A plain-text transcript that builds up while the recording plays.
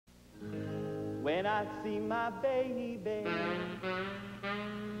when I see my baby.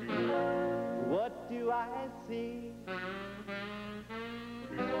 What do I see?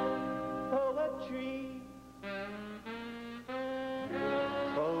 Poetry,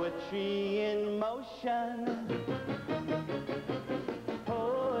 poetry in motion,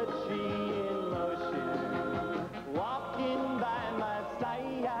 poetry in motion, walking by my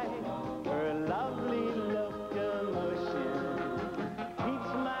side, her lovely locomotion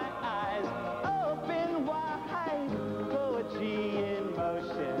keeps my eyes open wide. Poetry in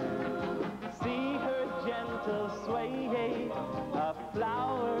motion, see her gentle sway, a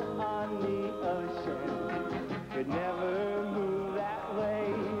flower on the ocean could never move that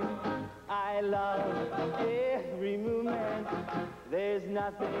way. I love every movement, there's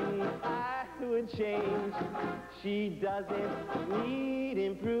nothing I would change. She doesn't need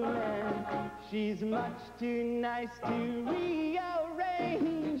improvement, she's much too nice to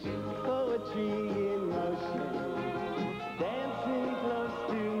rearrange. Poetry in motion, dancing close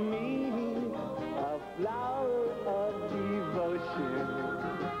to me, a flower of devotion,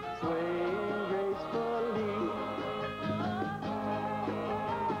 swaying gracefully.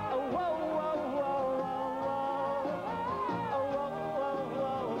 Oh, whoa, whoa, whoa, whoa, whoa. Oh, whoa, whoa,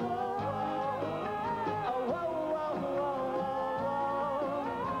 whoa, whoa. Oh, whoa, whoa, whoa,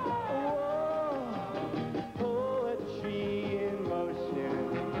 whoa. Poetry in motion,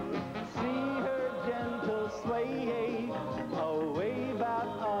 see her gentle sway, a wave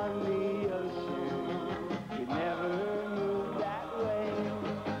out on the ocean could never move that way.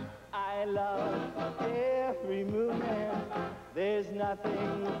 I love every movement, there's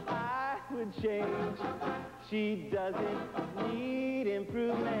nothing I would change. She doesn't need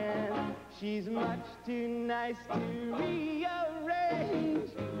improvement, she's much too nice to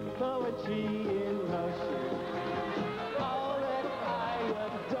rearrange. Poetry in motion.